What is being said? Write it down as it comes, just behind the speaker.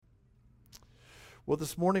Well,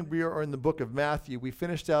 this morning we are in the book of Matthew. We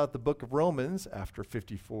finished out the book of Romans after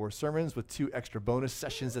 54 sermons with 2 extra bonus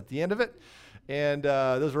sessions at the end of it. And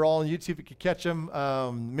those are all on YouTube. You can catch them.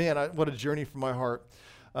 What a journey from my heart.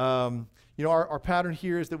 Our pattern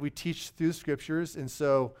here is that we teach through the scriptures. And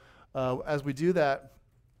so as we do that,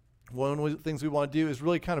 one of the things we want to do is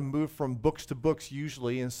really kind of move from books to books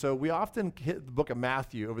usually. And so we often hit the book of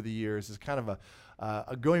Matthew over the years as kind of a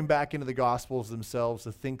going back into the Gospels themselves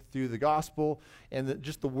to think through the Gospel and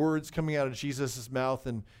just the words coming out of Jesus' mouth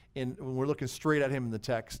and when we're looking straight at him in the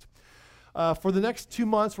text. For the next 2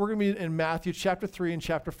 months, we're going to be in Matthew chapter 3 and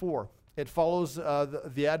chapter 4. It follows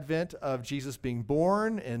the advent of Jesus being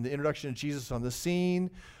born and the introduction of Jesus on the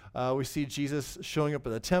scene. We see Jesus showing up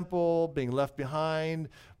at the temple, being left behind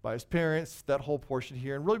by his parents, that whole portion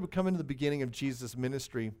here. And really we come into the beginning of Jesus'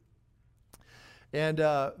 ministry. And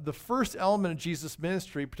the first element of Jesus'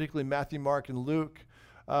 ministry, particularly Matthew, Mark, and Luke,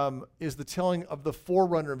 is the telling of the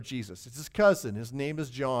forerunner of Jesus. It's his cousin. His name is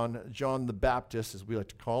John the Baptist, as we like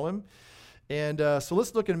to call him. And so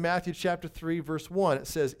let's look at Matthew chapter 3, verse 1. It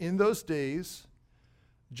says, in those days,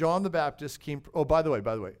 John the Baptist came. Oh, by the way,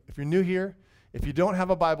 if you're new here, if you don't have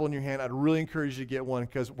a Bible in your hand, I'd really encourage you to get one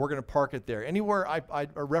because we're going to park it there. Anywhere I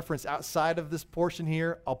reference outside of this portion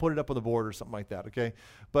here, I'll put it up on the board or something like that, okay?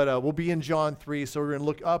 But we'll be in John 3, so we're going to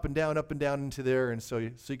look up and down into there, and so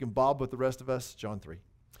you can bob with the rest of us. John 3.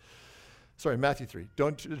 Sorry, Matthew 3.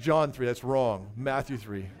 John 3, that's wrong. Matthew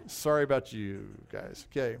 3. Sorry about you guys,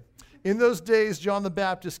 okay? In those days, John the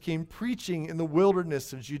Baptist came preaching in the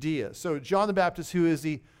wilderness of Judea. So John the Baptist, who is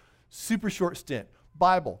the super short stint,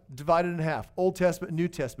 Bible divided in half, Old Testament, New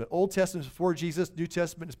Testament. Old Testament is before Jesus, New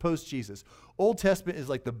Testament is post-Jesus. Old Testament is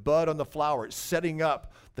like the bud on the flower. It's setting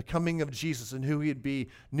up the coming of Jesus and who he'd be.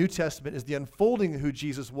 New Testament is the unfolding of who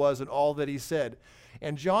Jesus was and all that he said.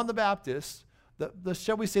 And John the Baptist,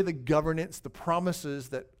 shall we say the governance, the promises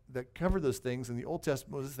that cover those things, in the Old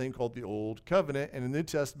Testament was this thing called the Old Covenant, and in the New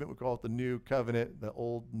Testament we call it the New Covenant, the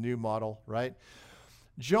old new model, right?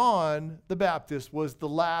 John the Baptist was the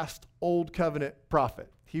last Old Covenant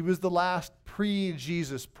prophet. He was the last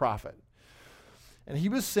pre-Jesus prophet. And he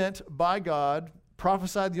was sent by God,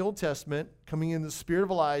 prophesied the Old Testament, coming in the spirit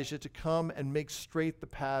of Elijah to come and make straight the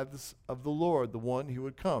paths of the Lord, the one who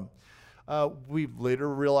would come. We've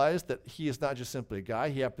later realized that he is not just simply a guy.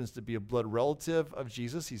 He happens to be a blood relative of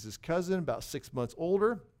Jesus. He's his cousin, about 6 months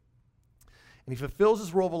older. And he fulfills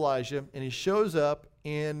his role of Elijah, and he shows up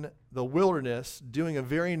in the wilderness doing a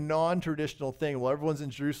very non-traditional thing. While everyone's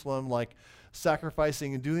in Jerusalem, like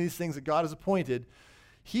sacrificing and doing these things that God has appointed,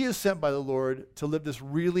 he is sent by the Lord to live this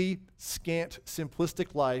really scant,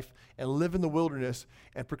 simplistic life and live in the wilderness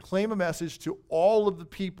and proclaim a message to all of the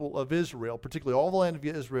people of Israel, particularly all the land of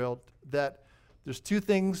Israel, that there's 2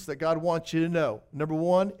 things that God wants you to know. Number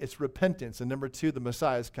 1, it's repentance, and number 2, the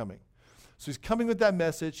Messiah is coming. So he's coming with that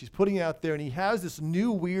message, he's putting it out there, and he has this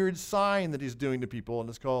new weird sign that he's doing to people, and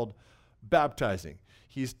it's called baptizing.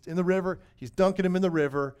 He's in the river, he's dunking them in the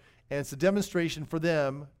river, and it's a demonstration for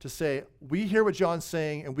them to say, we hear what John's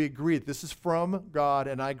saying, and we agree that this is from God,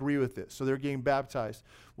 and I agree with it. So they're getting baptized.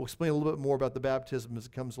 We'll explain a little bit more about the baptism as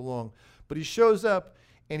it comes along. But he shows up,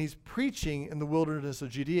 and he's preaching in the wilderness of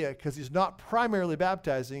Judea because he's not primarily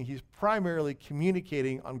baptizing. He's primarily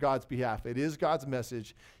communicating on God's behalf. It is God's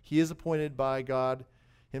message. He is appointed by God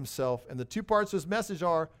himself. And the 2 parts of his message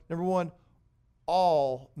are, number 1,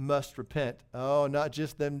 all must repent. Oh, not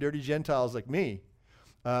just them dirty Gentiles like me,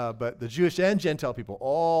 but the Jewish and Gentile people.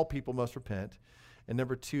 All people must repent. And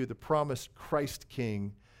number 2, the promised Christ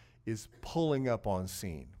King is pulling up on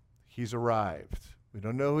scene. He's arrived. We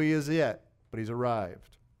don't know who he is yet, but he's arrived.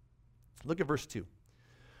 Look at verse 2.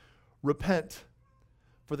 Repent,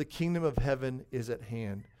 for the kingdom of heaven is at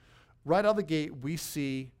hand. Right out of the gate, we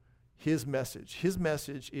see his message. His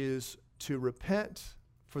message is to repent,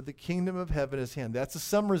 for the kingdom of heaven is at hand. That's a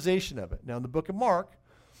summarization of it. Now, in the book of Mark,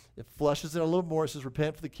 it fleshes it a little more. It says,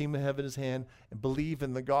 repent, for the kingdom of heaven is at hand, and believe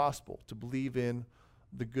in the gospel, to believe in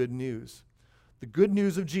the good news. The good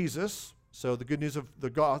news of Jesus. So the good news of the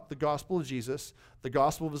gospel of Jesus, the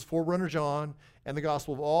gospel of his forerunner John, and the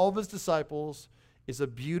gospel of all of his disciples is a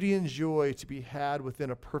beauty and joy to be had within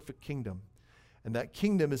a perfect kingdom. And that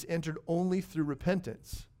kingdom is entered only through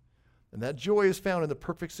repentance. And that joy is found in the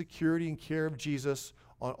perfect security and care of Jesus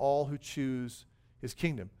on all who choose his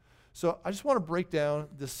kingdom. So I just want to break down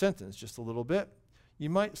this sentence just a little bit. You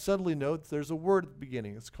might subtly note there's a word at the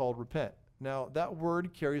beginning. It's called repent. Now, that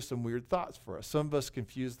word carries some weird thoughts for us. Some of us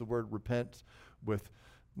confuse the word repent with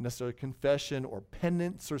necessarily confession or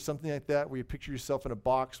penance or something like that, where you picture yourself in a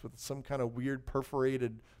box with some kind of weird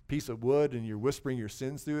perforated piece of wood and you're whispering your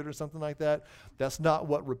sins through it or something like that. That's not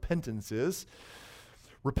what repentance is.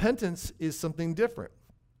 Repentance is something different.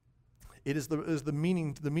 It is the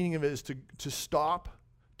meaning of it is to stop,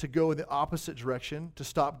 to go in the opposite direction, to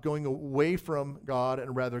stop going away from God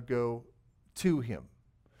and rather go to him.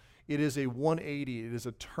 It is a 180. It is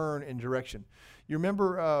a turn in direction. You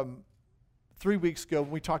remember 3 weeks ago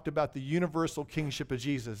when we talked about the universal kingship of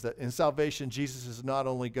Jesus, that in salvation, Jesus is not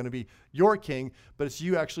only going to be your king, but it's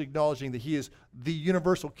you actually acknowledging that he is the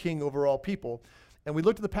universal king over all people. And we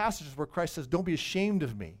looked at the passages where Christ says, don't be ashamed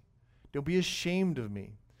of me. Don't be ashamed of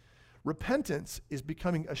me. Repentance is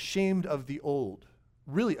becoming ashamed of the old,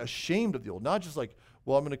 really ashamed of the old, not just like,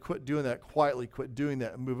 well, I'm going to quit doing that quietly, quit doing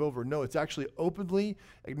that and move over. No, it's actually openly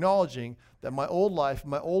acknowledging that my old life,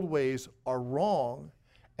 my old ways are wrong,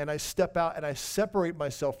 and I step out and I separate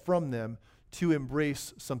myself from them to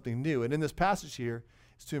embrace something new. And in this passage here,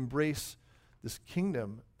 it's to embrace this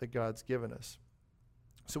kingdom that God's given us.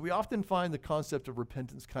 So we often find the concept of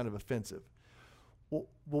repentance kind of offensive. Well,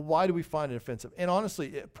 why do we find it offensive? And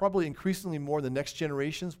honestly, probably increasingly more in the next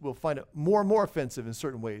generations, we'll find it more and more offensive in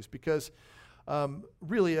certain ways because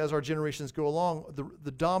really, as our generations go along,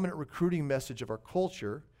 the dominant recruiting message of our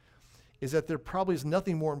culture is that there probably is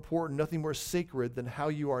nothing more important, nothing more sacred than how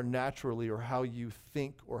you are naturally or how you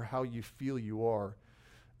think or how you feel you are.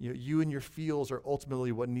 You and your feels are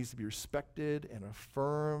ultimately what needs to be respected and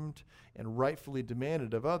affirmed and rightfully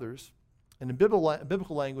demanded of others. And in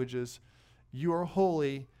biblical languages, you are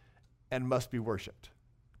holy and must be worshipped.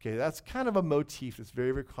 Okay, that's kind of a motif that's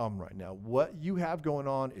very, very common right now. What you have going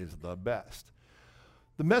on is the best.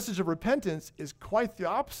 The message of repentance is quite the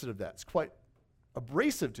opposite of that. It's quite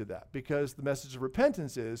abrasive to that because the message of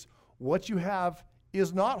repentance is what you have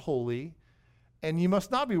is not holy and you must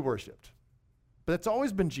not be worshipped. But it's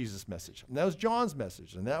always been Jesus' message. And that was John's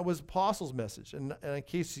message. And that was Apostles' message. And in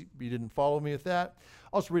case you didn't follow me with that,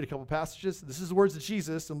 I'll just read a couple passages. This is the words of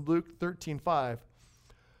Jesus in Luke 13:5.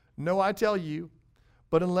 No, I tell you,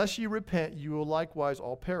 but unless you repent, you will likewise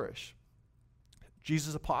all perish.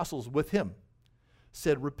 Jesus' apostles with him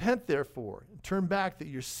said, repent therefore, and turn back that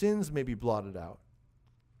your sins may be blotted out.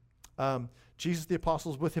 Jesus, the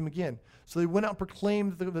apostles with him again. So they went out and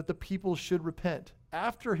proclaimed that the people should repent.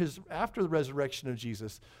 After the resurrection of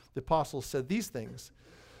Jesus, the apostles said these things.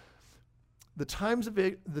 The times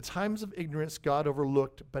of ignorance God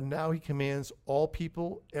overlooked, but now he commands all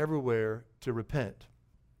people everywhere to repent.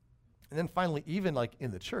 And then finally, even like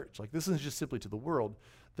in the church, like this isn't just simply to the world,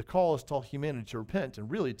 the call is to all humanity to repent and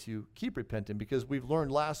really to keep repenting because we've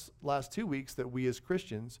learned last 2 weeks that we as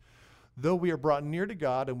Christians, though we are brought near to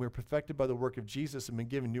God and we're perfected by the work of Jesus and been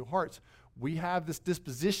given new hearts, we have this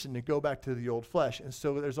disposition to go back to the old flesh. And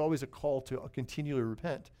so there's always a call to continually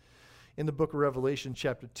repent. In the book of Revelation,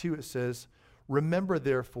 chapter 2, it says, remember,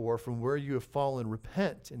 therefore, from where you have fallen,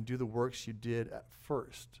 repent and do the works you did at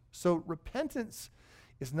first. So repentance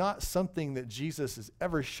is not something that Jesus is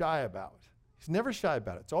ever shy about. He's never shy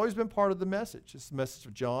about it. It's always been part of the message. It's the message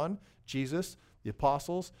of John, Jesus, the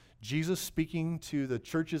apostles, Jesus speaking to the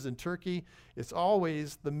churches in Turkey. It's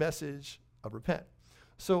always the message of repent.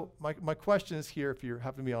 So my question is here, if you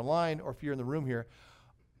happen to be online or if you're in the room here,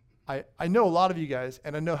 I know a lot of you guys,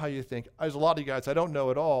 and I know how you think. There's a lot of you guys I don't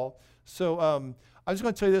know at all. So I'm just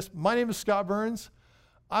going to tell you this. My name is Scott Burns.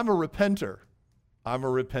 I'm a repenter. I'm a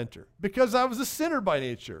repenter because I was a sinner by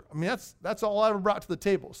nature. I mean, that's all I ever brought to the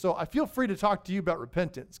table. So I feel free to talk to you about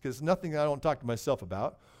repentance because nothing I don't talk to myself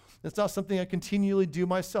about. It's not something I continually do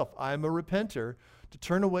myself. I'm a repenter to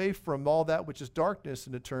turn away from all that which is darkness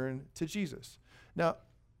and to turn to Jesus. Now,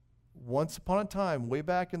 once upon a time, way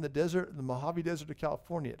back in the desert, the Mojave Desert of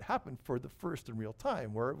California, it happened for the first and real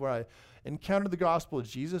time where I encountered the gospel of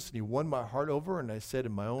Jesus and he won my heart over, and I said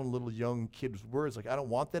in my own little young kid's words, like, I don't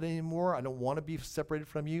want that anymore. I don't want to be separated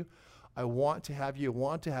from you. I want to have you. I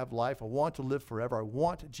want to have life. I want to live forever. I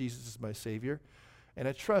want Jesus as my Savior. And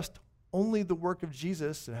I trust only the work of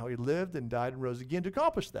Jesus and how he lived and died and rose again to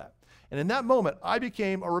accomplish that. And in that moment, I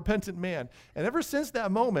became a repentant man. And ever since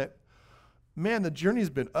that moment, man, the journey's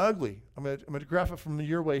been ugly. I'm going to graph it from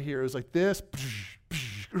your way here. It was like this,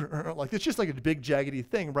 like it's just like a big jaggedy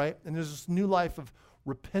thing, right? And there's this new life of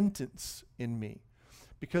repentance in me.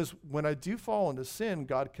 Because when I do fall into sin,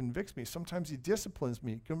 God convicts me. Sometimes he disciplines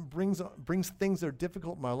me, brings things that are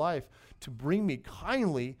difficult in my life to bring me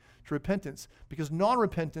kindly to repentance. Because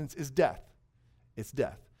non-repentance is death. It's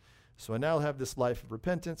death. So I now have this life of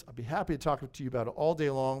repentance. I'll be happy to talk to you about it all day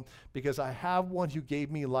long because I have one who gave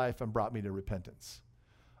me life and brought me to repentance.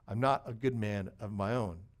 I'm not a good man of my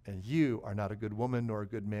own, and you are not a good woman nor a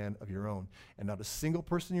good man of your own. And not a single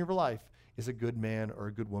person in your life is a good man or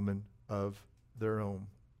a good woman of their own.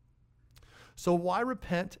 So why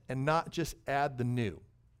repent and not just add the new?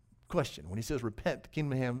 Question, when he says repent, the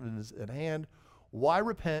kingdom of heaven is at hand, why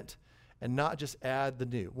repent and not just add the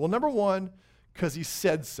new? Well, number one, because he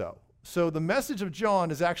said so. So the message of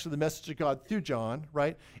John is actually the message of God through John,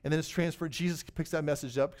 right? And then it's transferred. Jesus picks that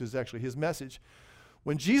message up because it's actually his message.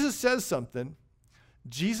 When Jesus says something,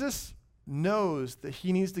 Jesus knows that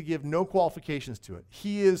he needs to give no qualifications to it.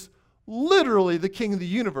 He is literally the king of the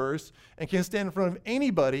universe and can stand in front of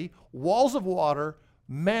anybody, walls of water,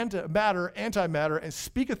 matter, antimatter, and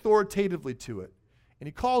speak authoritatively to it. And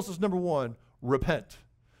he calls us, number one, repent.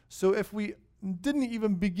 So if we didn't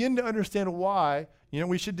even begin to understand why, you know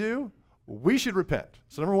what we should do? We should repent.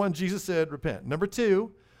 So number one, Jesus said repent. Number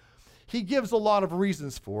two, he gives a lot of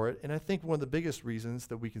reasons for it. And I think one of the biggest reasons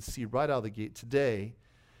that we can see right out of the gate today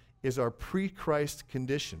is our pre-Christ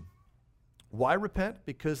condition. Why repent?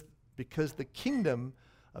 Because the kingdom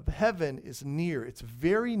of heaven is near. It's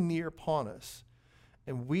very near upon us.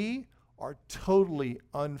 And we are totally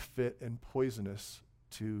unfit and poisonous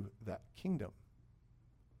to that kingdom.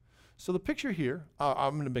 So the picture here,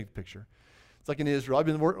 I'm going to make the picture. It's like in Israel. I've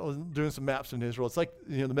been doing some maps in Israel. It's like,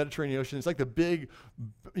 the Mediterranean Ocean. It's like the big,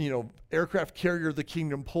 aircraft carrier of the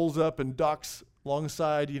kingdom pulls up and docks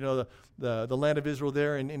alongside, the land of Israel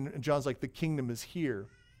there. And John's like, the kingdom is here.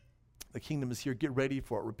 The kingdom is here. Get ready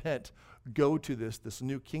for it. Repent. Go to this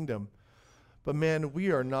new kingdom. But man,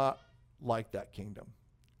 we are not like that kingdom.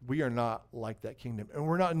 We are not like that kingdom. And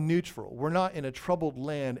we're not neutral. We're not in a troubled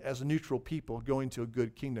land as a neutral people going to a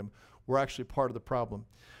good kingdom. We're actually part of the problem.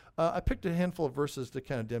 I picked a handful of verses to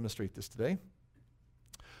kind of demonstrate this today.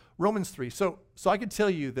 Romans 3. So I could tell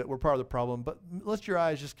you that we're part of the problem, but let your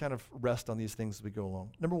eyes just kind of rest on these things as we go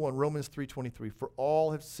along. Number one, Romans 3:23. For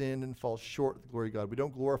all have sinned and fall short of the glory of God. We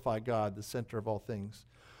don't glorify God, the center of all things.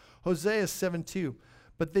 Hosea 7:2.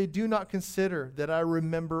 But they do not consider that I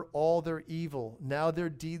remember all their evil. Now their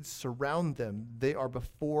deeds surround them. They are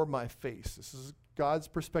before my face. This is God's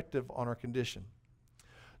perspective on our condition.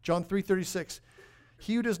 John 3:36.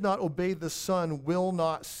 He who does not obey the Son will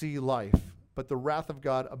not see life, but the wrath of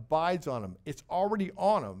God abides on him. It's already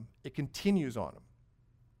on him. It continues on him.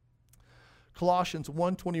 Colossians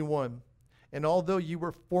 1:21. And although you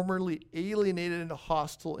were formerly alienated and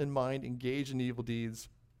hostile in mind, engaged in evil deeds,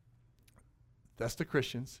 that's the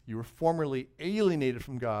Christians. You were formerly alienated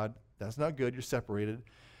from God. That's not good. You're separated.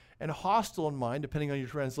 And hostile in mind, depending on your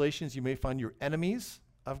translations, you may find you're enemies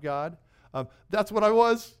of God. That's what I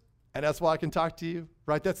was, and that's why I can talk to you,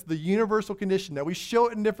 right? That's the universal condition. Now, we show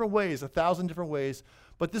it in different ways, 1,000 different ways,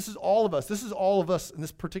 but this is all of us. This is all of us, and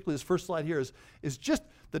this first slide here is just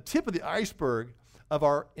the tip of the iceberg of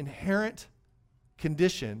our inherent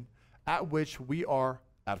condition at which we are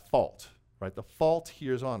at fault, right? The fault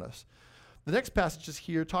here is on us. The next passages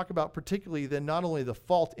here talk about particularly then not only the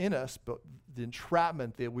fault in us, but the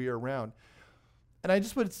entrapment that we are around. And I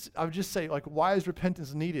would just say, like, why is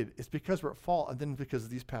repentance needed? It's because we're at fault, and then because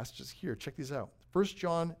of these passages here. Check these out. 1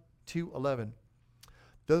 John 2:11.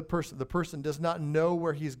 The person does not know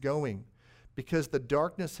where he's going because the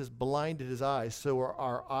darkness has blinded his eyes. So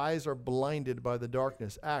our eyes are blinded by the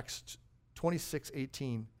darkness. Acts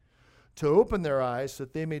 26:18. To open their eyes so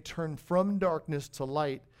that they may turn from darkness to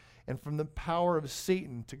light and from the power of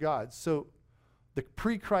Satan to God. So the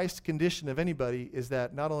pre-Christ condition of anybody is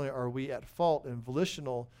that not only are we at fault and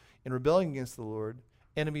volitional in rebelling against the Lord,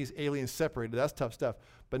 enemies, aliens, separated, that's tough stuff.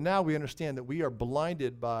 But now we understand that we are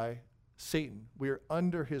blinded by Satan. We are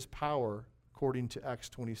under his power, according to Acts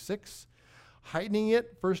 26. Heightening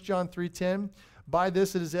it, 1 John 3:10, by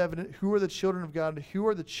this it is evident who are the children of God and who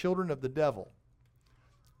are the children of the devil.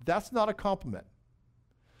 That's not a compliment.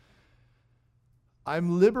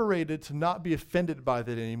 I'm liberated to not be offended by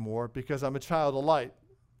that anymore because I'm a child of light.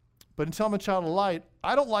 But until I'm a child of light,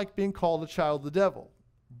 I don't like being called a child of the devil.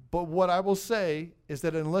 But what I will say is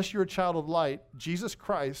that unless you're a child of light, Jesus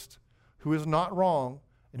Christ, who is not wrong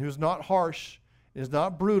and who is not harsh, and is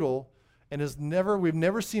not brutal, and we've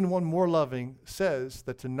never seen one more loving, says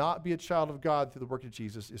that to not be a child of God through the work of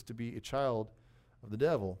Jesus is to be a child of the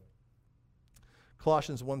devil.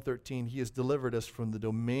 Colossians 1:13, he has delivered us from the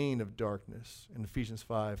domain of darkness. In Ephesians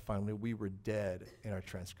 5, finally, we were dead in our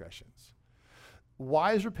transgressions.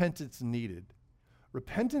 Why is repentance needed?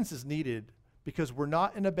 Repentance is needed because we're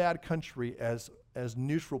not in a bad country as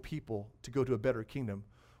neutral people to go to a better kingdom.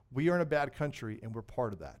 We are in a bad country, and we're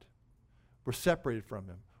part of that. We're separated from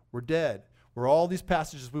him. We're dead. We're all these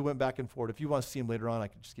passages we went back and forth. If you want to see them later on, I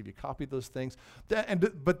can just give you a copy of those things.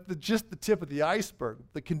 Just the tip of the iceberg,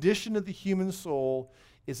 the condition of the human soul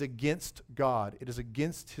is against God. It is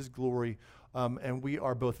against his glory, and we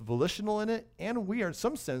are both volitional in it, and we are, in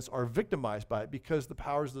some sense, are victimized by it because the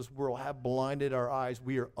powers of this world have blinded our eyes.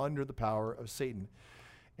 We are under the power of Satan.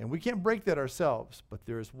 And we can't break that ourselves, but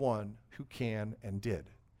there is one who can and did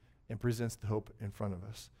and presents the hope in front of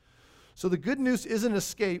us. So the good news isn't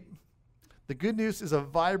escape. The good news is a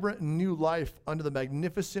vibrant new life under the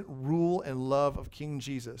magnificent rule and love of King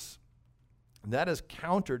Jesus. And that is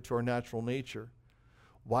counter to our natural nature.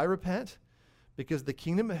 Why repent? Because the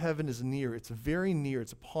kingdom of heaven is near. It's very near.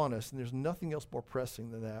 It's upon us, and there's nothing else more pressing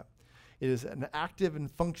than that. It is an active and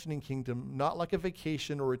functioning kingdom, not like a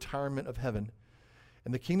vacation or retirement of heaven.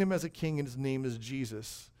 And the kingdom has a king, and his name is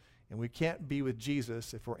Jesus. And we can't be with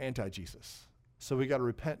Jesus if we're anti-Jesus. So we got to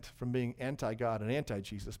repent from being anti-God and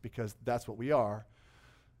anti-Jesus, because that's what we are,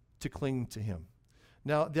 to cling to him.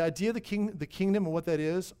 Now, the idea of the kingdom and what that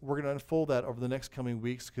is, we're going to unfold that over the next coming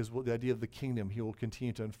weeks, because the idea of the kingdom, he will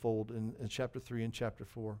continue to unfold in chapter 3 and chapter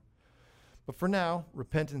 4. But for now,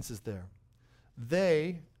 repentance is there.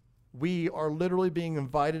 We are literally being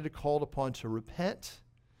invited and called upon to repent,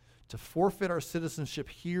 to forfeit our citizenship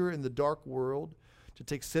here in the dark world, to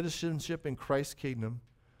take citizenship in Christ's kingdom.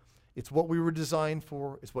 It's what we were designed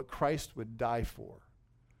for. It's what Christ would die for.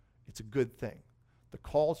 It's a good thing. The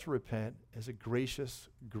call to repent is a gracious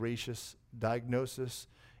diagnosis,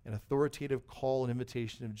 an authoritative call and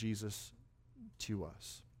invitation of Jesus to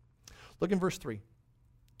us. Look in verse 3.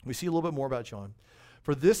 We see a little bit more about John.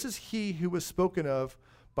 For this is he who was spoken of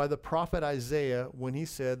by the prophet Isaiah when he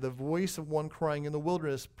said, the voice of one crying in the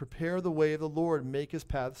wilderness, prepare the way of the Lord, make his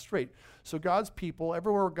path straight. So God's people,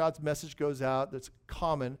 everywhere God's message goes out, that's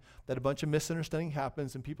common that a bunch of misunderstanding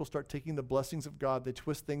happens and people start taking the blessings of God, they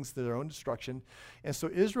twist things to their own destruction. And so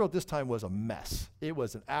Israel at this time was a mess. It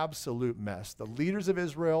was an absolute mess. The leaders of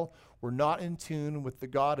Israel were not in tune with the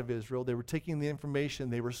God of Israel. They were taking the information.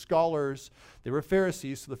 They were scholars. They were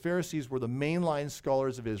Pharisees. So the Pharisees were the mainline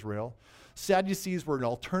scholars of Israel. Sadducees were an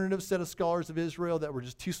alternative set of scholars of Israel that were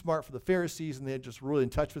just too smart for the Pharisees, and they had just really in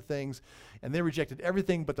touch with things. And they rejected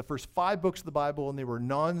everything but the first 5 books of the Bible, and they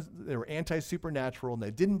were anti-supernatural, and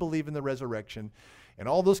they didn't believe in the resurrection and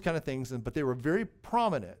all those kind of things. But they were very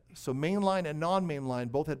prominent. So mainline and non-mainline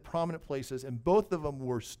both had prominent places, and both of them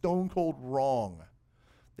were stone cold wrong.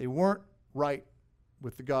 They weren't right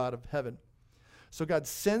with the God of heaven. So God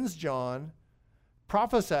sends John,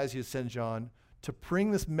 prophesies he sends John, to bring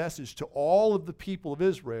this message to all of the people of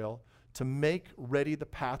Israel to make ready the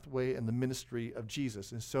pathway and the ministry of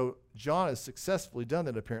Jesus. And so John has successfully done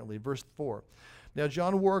that, apparently. Verse 4. Now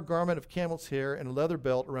John wore a garment of camel's hair and a leather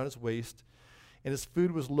belt around his waist, and his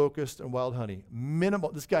food was locust and wild honey.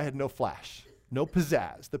 Minimal. This guy had no flash, no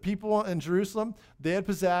pizzazz. The people in Jerusalem, they had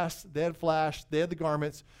pizzazz, they had flash, they had the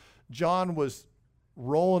garments. John was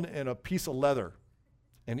rolling in a piece of leather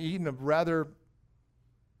and eating a rather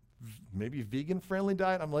maybe vegan-friendly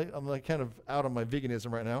diet. I'm like kind of out on my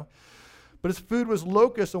veganism right now. But his food was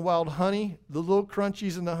locust and wild honey, the little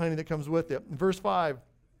crunchies and the honey that comes with it. In verse 5,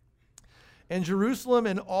 and Jerusalem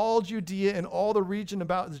and all Judea and all the region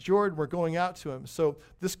about the Jordan were going out to him. So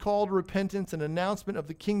this call to repentance and announcement of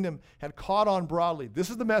the kingdom had caught on broadly.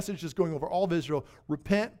 This is the message that's going over all of Israel.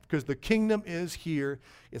 Repent, because the kingdom is here.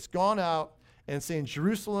 It's gone out, and saying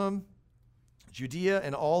Jerusalem, Judea,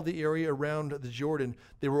 and all the area around the Jordan,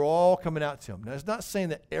 they were all coming out to him. Now, it's not saying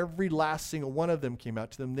that every last single one of them came out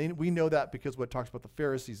to them. We know that because what it talks about the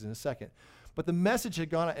Pharisees in a second. But the message had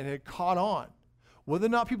gone out and it had caught on. Whether or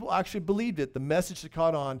not people actually believed it, the message had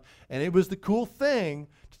caught on, and it was the cool thing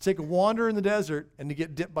to take a wander in the desert and to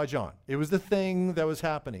get dipped by John. It was the thing that was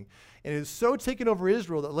happening. And it is so taken over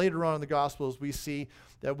Israel that later on in the Gospels we see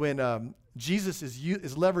that when Jesus is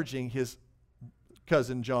leveraging his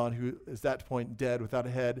cousin John, who is at that point dead without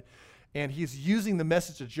a head, and he's using the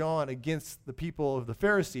message of John against the people of the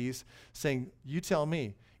Pharisees, saying, you tell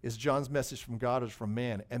me, is John's message from God or from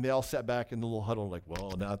man? And they all sat back in the little huddle like,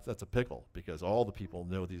 well, now that's a pickle, because all the people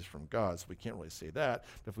know these are from God, so we can't really say that.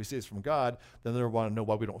 But if we say it's from God, then they want to know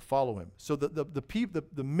why we don't follow him. So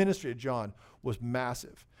the ministry of John was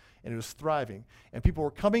massive, and it was thriving, and people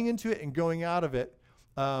were coming into it and going out of it,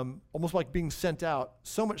 almost like being sent out,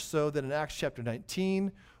 so much so that in Acts chapter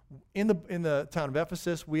 19, in the town of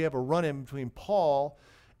Ephesus, we have a run-in between Paul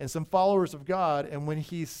and some followers of God, and when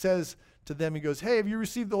he says to them, he goes, hey, have you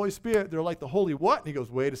received the Holy Spirit? They're like, the Holy what? And he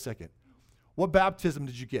goes, wait a second. What baptism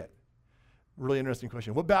did you get? Really interesting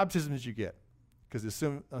question. What baptism did you get? Because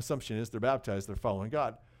the assumption is they're baptized, they're following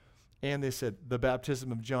God. And they said, the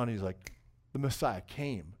baptism of John. He's like, the Messiah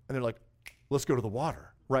came. And they're like, let's go to the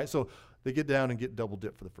water, right? So they get down and get double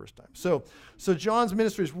dipped for the first time. So John's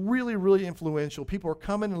ministry is really, really influential. People are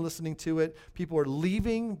coming and listening to it. People are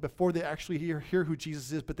leaving before they actually hear who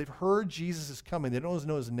Jesus is, but they've heard Jesus is coming. They don't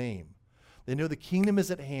know his name. They know the kingdom is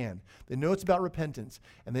at hand. They know it's about repentance,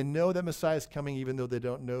 and they know that Messiah is coming even though they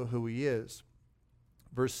don't know who he is.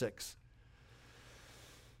 Verse 6.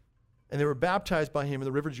 And they were baptized by him in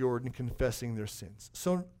the river Jordan, confessing their sins.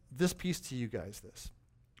 So this piece to you guys, this.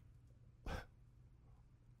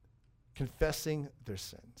 Confessing their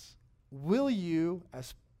sins. Will you,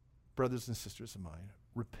 as brothers and sisters of mine,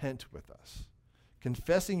 repent with us?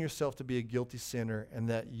 Confessing yourself to be a guilty sinner and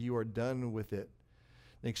that you are done with it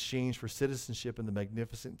in exchange for citizenship in the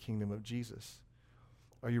magnificent kingdom of Jesus.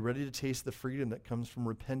 Are you ready to taste the freedom that comes from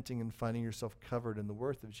repenting and finding yourself covered in the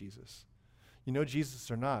worth of Jesus? You know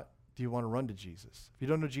Jesus or not, do you want to run to Jesus? If you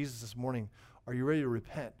don't know Jesus this morning, are you ready to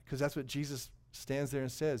repent? Because that's what Jesus stands there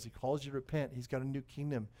and says. He calls you to repent. He's got a new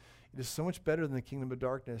kingdom. It is so much better than the kingdom of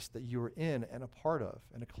darkness that you are in and a part of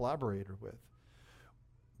and a collaborator with.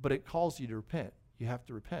 But it calls you to repent. You have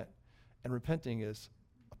to repent. And repenting is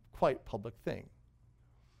a quite public thing.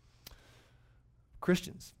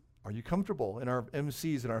 Christians, are you comfortable in our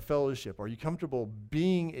MCs, in our fellowship? Are you comfortable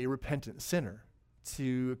being a repentant sinner?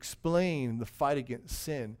 To explain the fight against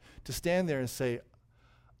sin, to stand there and say,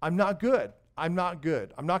 I'm not good. I'm not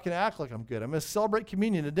good. I'm not going to act like I'm good. I'm going to celebrate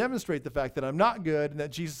communion to demonstrate the fact that I'm not good and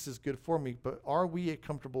that Jesus is good for me. But are we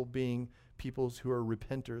comfortable being peoples who are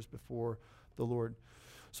repenters before the Lord?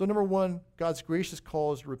 So number one, God's gracious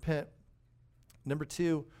call is to repent. Number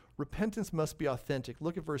two, repentance must be authentic.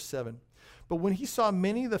 Look at verse 7. But when he saw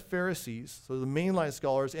many of the Pharisees, so the mainline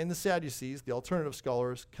scholars, and the Sadducees, the alternative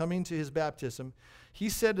scholars, coming to his baptism, he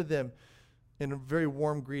said to them in a very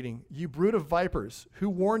warm greeting, you brood of vipers, who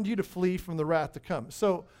warned you to flee from the wrath to come?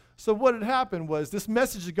 So what had happened was this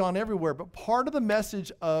message had gone everywhere, but part of the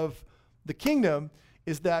message of the kingdom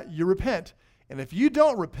is that you repent. And if you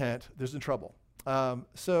don't repent, there's in trouble.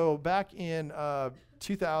 So back in the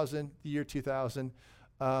year 2000,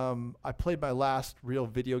 I played my last real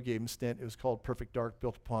video game stint. It was called Perfect Dark,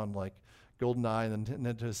 built upon like GoldenEye and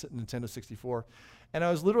Nintendo 64. And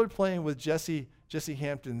I was literally playing with Jesse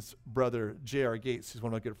Hampton's brother, J.R. Gates, who's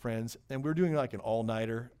one of my good friends. And we were doing like an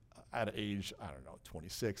all-nighter at age,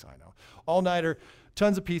 26, all-nighter,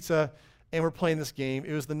 tons of pizza, and we're playing this game.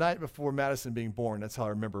 It was the night before Madison being born. That's how I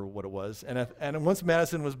remember what it was. And once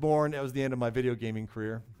Madison was born, that was the end of my video gaming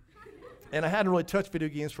career. And I hadn't really touched video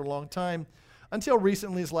games for a long time. Until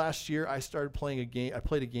recently, as last year, I started playing a game. I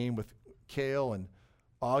played a game with Kale and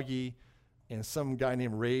Augie and some guy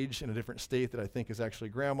named Rage in a different state that I think is actually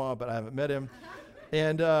grandma, but I haven't met him.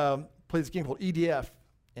 And played this game called EDF.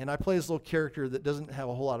 And I play this little character that doesn't have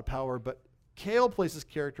a whole lot of power, but Kale plays this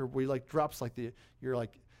character where he like drops like you're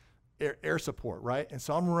like air support, right? And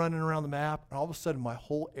so I'm running around the map, and all of a sudden my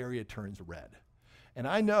whole area turns red. And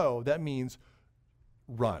I know that means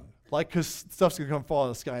run. Like, because stuff's going to come fall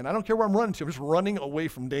in the sky. And I don't care where I'm running to. I'm just running away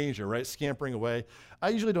from danger, right? Scampering away. I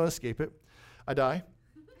usually don't escape it. I die.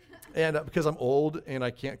 And because I'm old and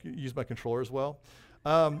I can't use my controller as well.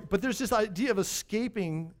 But there's this idea of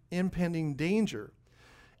escaping impending danger.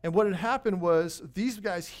 And what had happened was these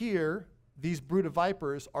guys here, these brood of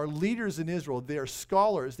vipers, are leaders in Israel. They are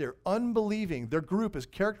scholars. They're unbelieving. Their group is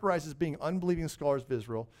characterized as being unbelieving scholars of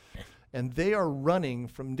Israel. And they are running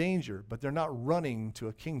from danger, but they're not running to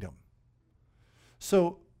a kingdom.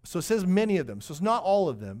 So it says many of them. So it's not all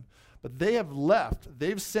of them, but they have left.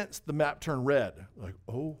 They've sensed the map turn red. Like,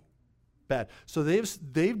 oh, bad. So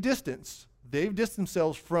they've distanced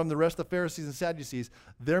themselves from the rest of the Pharisees and Sadducees.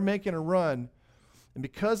 They're making a run. And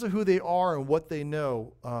because of who they are and what they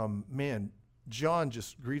know, John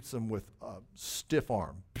just greets them with a stiff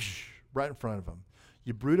arm, right in front of them.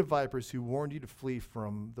 You brood of vipers, who warned you to flee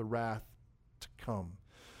from the wrath to come.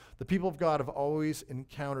 The people of God have always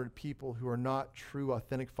encountered people who are not true,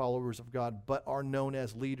 authentic followers of God, but are known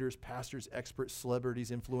as leaders, pastors, experts, celebrities,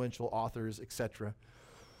 influential authors, etc.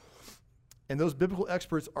 And those biblical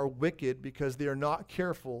experts are wicked because they are not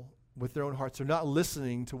careful with their own hearts. They're not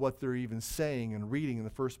listening to what they're even saying and reading in the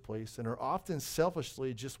first place, and are often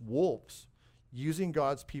selfishly just wolves, using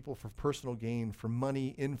God's people for personal gain, for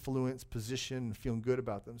money, influence, position, and feeling good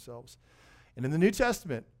about themselves. And in the New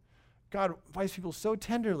Testament, God invites people so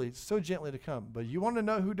tenderly, so gently to come. But you want to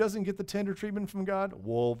know who doesn't get the tender treatment from God?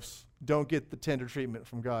 Wolves don't get the tender treatment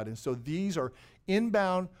from God. And so these are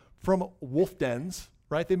inbound from wolf dens,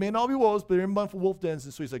 right? They may not be wolves, but they're inbound from wolf dens.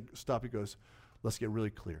 And so he's like, stop. He goes, let's get really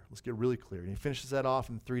clear. Let's get really clear. And he finishes that off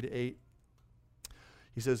in 3-8.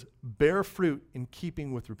 He says, bear fruit in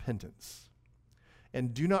keeping with repentance.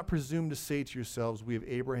 And do not presume to say to yourselves, we have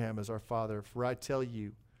Abraham as our father. For I tell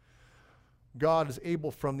you, God is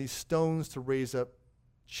able from these stones to raise up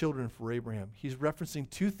children for Abraham. He's referencing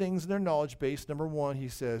two things in their knowledge base. Number one, he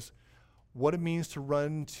says, what it means to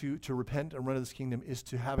repent and run to this kingdom is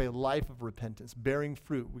to have a life of repentance, bearing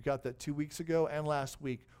fruit. We got that 2 weeks ago and last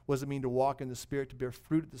week. What does it mean to walk in the Spirit, to bear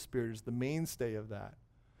fruit of the Spirit is the mainstay of that.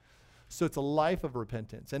 So it's a life of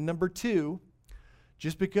repentance. And number two,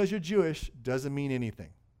 just because you're Jewish doesn't mean anything.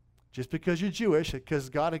 Just because you're Jewish, because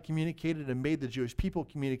God had communicated and made the Jewish people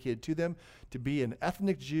communicated to them to be an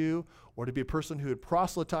ethnic Jew or to be a person who had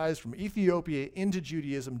proselytized from Ethiopia into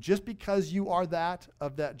Judaism, just because you are that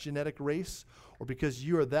of that genetic race or because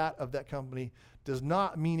you are that of that company does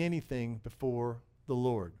not mean anything before the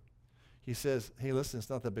Lord. He says, hey, listen, it's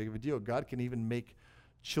not that big of a deal. God can even make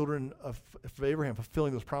children of Abraham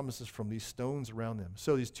fulfilling those promises from these stones around them.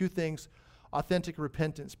 So these two things, authentic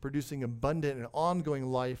repentance, producing abundant and ongoing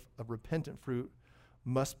life of repentant fruit,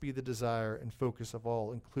 must be the desire and focus of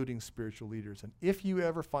all, including spiritual leaders. And if you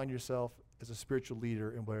ever find yourself as a spiritual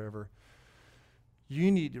leader in wherever,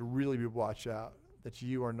 you need to really be watch out that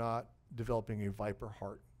you are not developing a viper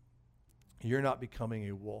heart. You're not becoming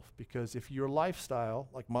a wolf, because if your lifestyle,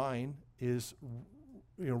 like mine, is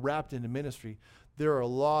wrapped into ministry, there are a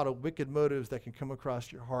lot of wicked motives that can come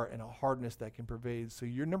across your heart and a hardness that can pervade. So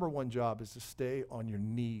your number one job is to stay on your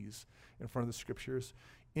knees in front of the scriptures,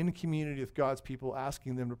 in community with God's people,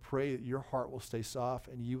 asking them to pray that your heart will stay soft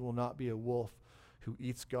and you will not be a wolf who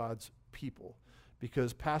eats God's people.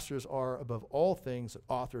 Because pastors are, above all things,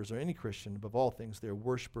 authors or any Christian, above all things, they're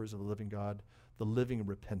worshipers of the living God, the living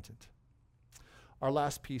repentant. Our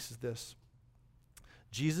last piece is this.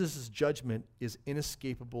 Jesus' judgment is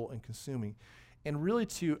inescapable and consuming. And really,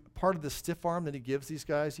 part of the stiff arm that he gives these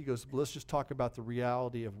guys, he goes, let's just talk about the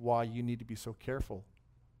reality of why you need to be so careful,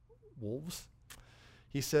 wolves.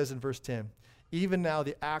 He says in verse 10, even now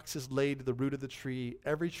the axe is laid to the root of the tree.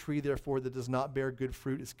 Every tree, therefore, that does not bear good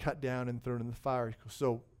fruit is cut down and thrown in the fire.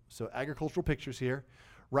 So agricultural pictures here.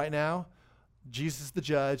 Right now, Jesus is the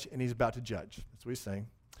judge, and he's about to judge. That's what he's saying.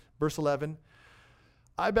 Verse 11,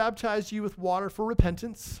 I baptize you with water for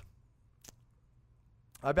repentance.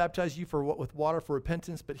 I baptize you with water for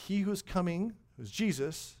repentance, but he who's coming, who's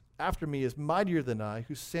Jesus, after me is mightier than I,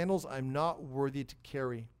 whose sandals I'm not worthy to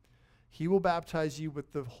carry. He will baptize you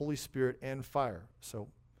with the Holy Spirit and fire. So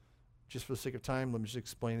just for the sake of time, let me just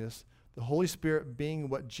explain this. The Holy Spirit being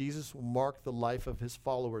what Jesus will mark the life of his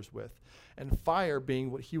followers with, and fire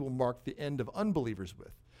being what he will mark the end of unbelievers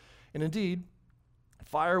with. And indeed,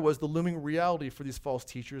 fire was the looming reality for these false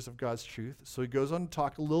teachers of God's truth. So he goes on to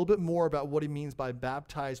talk a little bit more about what he means by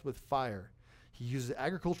baptized with fire. He uses the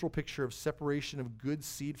agricultural picture of separation of good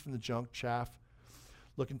seed from the junk, chaff.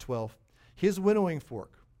 Look in 12. His winnowing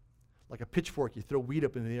fork, like a pitchfork you throw wheat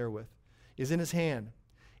up in the air with, is in his hand.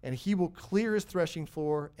 And he will clear his threshing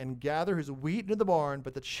floor and gather his wheat into the barn,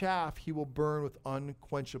 but the chaff he will burn with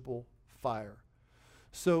unquenchable fire.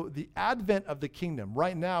 So the advent of the kingdom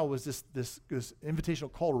right now was this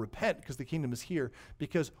invitational call to repent, because the kingdom is here.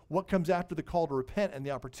 Because what comes after the call to repent and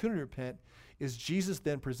the opportunity to repent is Jesus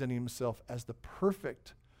then presenting himself as the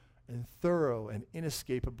perfect and thorough and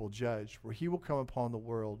inescapable judge, where he will come upon the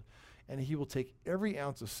world and he will take every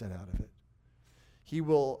ounce of sin out of it. He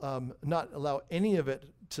will not allow any of it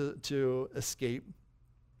to escape.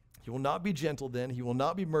 He will not be gentle then. He will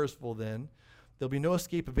not be merciful then. There'll be no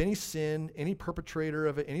escape of any sin, any perpetrator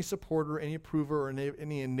of it, any supporter, any approver, or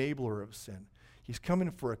any enabler of sin. He's coming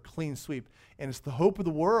for a clean sweep. And it's the hope of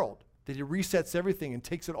the world that he resets everything and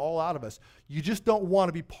takes it all out of us. You just don't want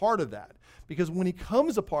to be part of that. Because when he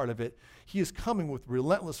comes a part of it, he is coming with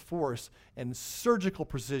relentless force and surgical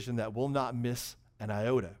precision that will not miss an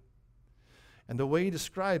iota. And the way he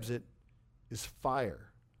describes it is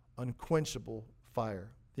fire, unquenchable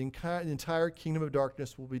fire. The entire kingdom of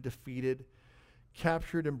darkness will be defeated,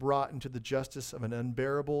 captured and brought into the justice of an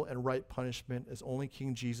unbearable and right punishment as only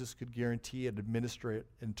King Jesus could guarantee and administer it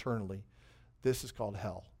internally. This is called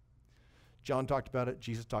hell. John talked about it,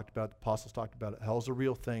 Jesus talked about it, the apostles talked about it. Hell's a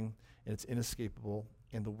real thing, and it's inescapable,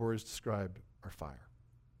 and the words described are fire.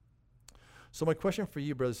 So my question for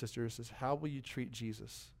you, brothers and sisters, is how will you treat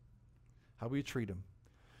Jesus? How will you treat him?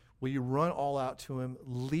 Will you run all out to him,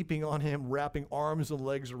 leaping on him, wrapping arms and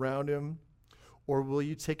legs around him? Or will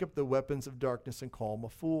you take up the weapons of darkness and call him a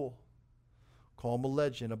fool? Call him a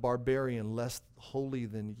legend, a barbarian, less holy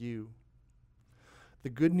than you? The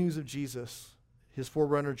good news of Jesus, his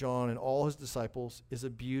forerunner John, and all his disciples is a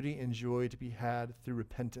beauty and joy to be had through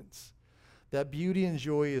repentance. That beauty and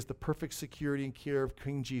joy is the perfect security and care of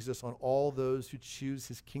King Jesus on all those who choose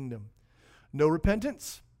his kingdom. No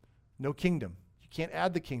repentance, no kingdom. You can't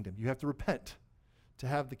add the kingdom. You have to repent to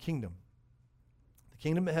have the kingdom. The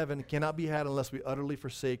kingdom of heaven cannot be had unless we utterly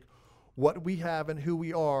forsake what we have and who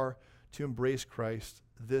we are to embrace Christ.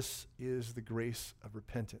 This is the grace of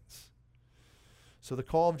repentance. So the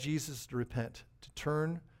call of Jesus is to repent, to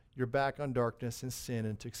turn your back on darkness and sin,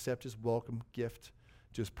 and to accept his welcome gift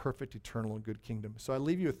to his perfect, eternal, and good kingdom. So I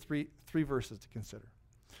leave you with three verses to consider.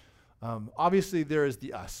 Obviously, there is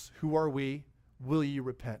the us. Who are we? Will you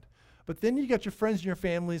repent? But then you got your friends and your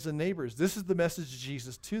families and neighbors. This is the message of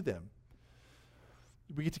Jesus to them.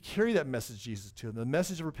 We get to carry that message of Jesus to them. The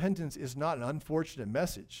message of repentance is not an unfortunate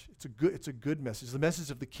message. It's a good message. The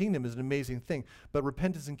message of the kingdom is an amazing thing. But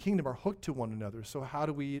repentance and kingdom are hooked to one another. So how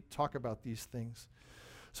do we talk about these things?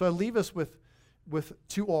 So I leave us with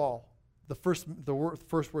to all, the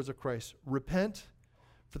first words of Christ. Repent,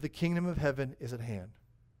 for the kingdom of heaven is at hand.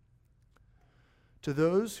 To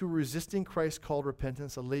those who are resisting Christ's call to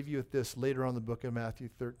repentance, I'll leave you with this later on in the book of Matthew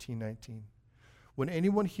 13:19. When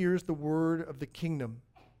anyone hears the word of the kingdom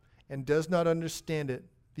and does not understand it,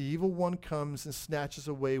 the evil one comes and snatches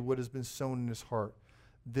away what has been sown in his heart.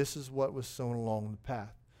 This is what was sown along the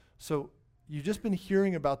path. So you've just been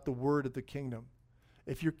hearing about the word of the kingdom.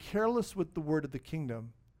 If you're careless with the word of the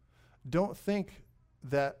kingdom, don't think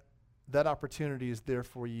that that opportunity is there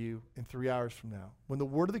for you in 3 hours from now. When the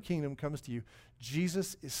word of the kingdom comes to you,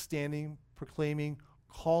 Jesus is standing, proclaiming,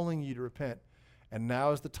 calling you to repent. And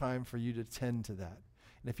now is the time for you to attend to that.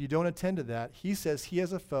 And if you don't attend to that, he says he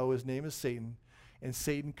has a foe. His name is Satan. And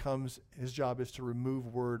Satan comes, his job is to remove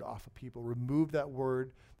word off of people. Remove that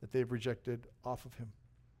word that they've rejected off of him.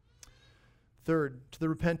 Third, to the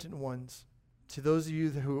repentant ones, to those of you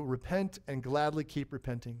who repent and gladly keep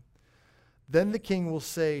repenting, then the king will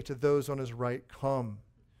say to those on his right, come,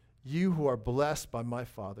 you who are blessed by my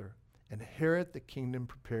Father, inherit the kingdom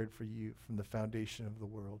prepared for you from the foundation of the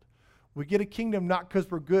world. We get a kingdom not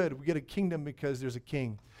because we're good. We get a kingdom because there's a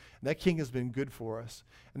king. And that king has been good for us.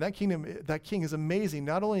 And that king is amazing.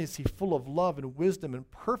 Not only is he full of love and wisdom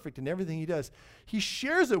and perfect in everything he does, he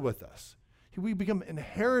shares it with us. We become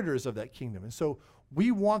inheritors of that kingdom. And so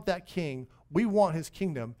we want that king. We want his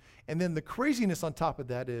kingdom. And then the craziness on top of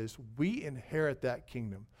that is we inherit that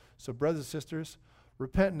kingdom. So brothers and sisters,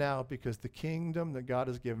 repent now, because the kingdom that God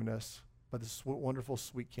has given us by this wonderful,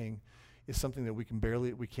 sweet king is something that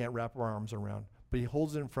we can't wrap our arms around. But he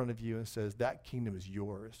holds it in front of you and says, that kingdom is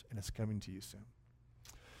yours, and it's coming to you soon.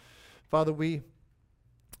 Father, I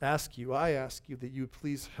ask you that you would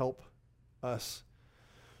please help us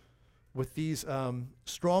with these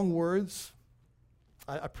strong words.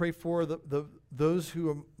 I pray for those who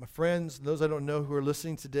are my friends, and those I don't know who are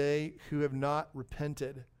listening today who have not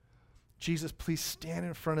repented. Jesus, please stand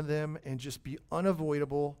in front of them and just be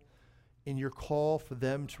unavoidable in your call for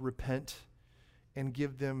them to repent, and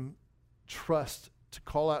give them trust to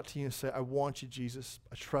call out to you and say, I want you, Jesus.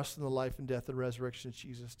 I trust in the life and death and resurrection of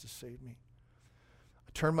Jesus to save me.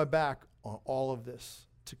 I turn my back on all of this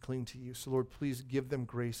to cling to you. So Lord, please give them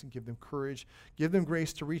grace and give them courage. Give them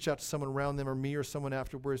grace to reach out to someone around them or me or someone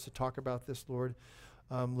afterwards to talk about this, Lord.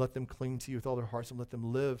 Let them cling to you with all their hearts and let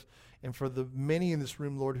them live. And for the many in this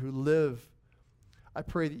room, Lord, who live, I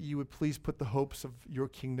pray that you would please put the hopes of your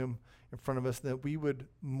kingdom in front of us, that we would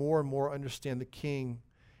more and more understand the King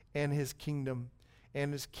and his kingdom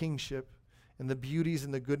and his kingship and the beauties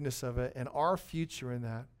and the goodness of it and our future in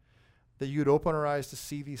that you would open our eyes to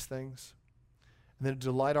see these things, and that it would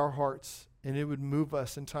delight our hearts, and it would move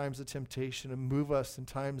us in times of temptation and move us in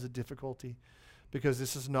times of difficulty, because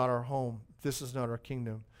this is not our home. This is not our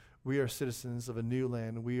kingdom. We are citizens of a new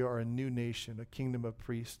land. We are a new nation, a kingdom of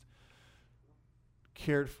priests,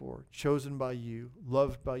 cared for, chosen by you,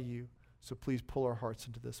 loved by you. So please pull our hearts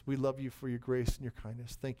into this. We love you for your grace and your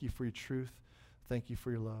kindness. Thank you for your truth. Thank you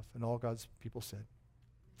for your love. And all God's people said,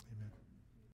 amen.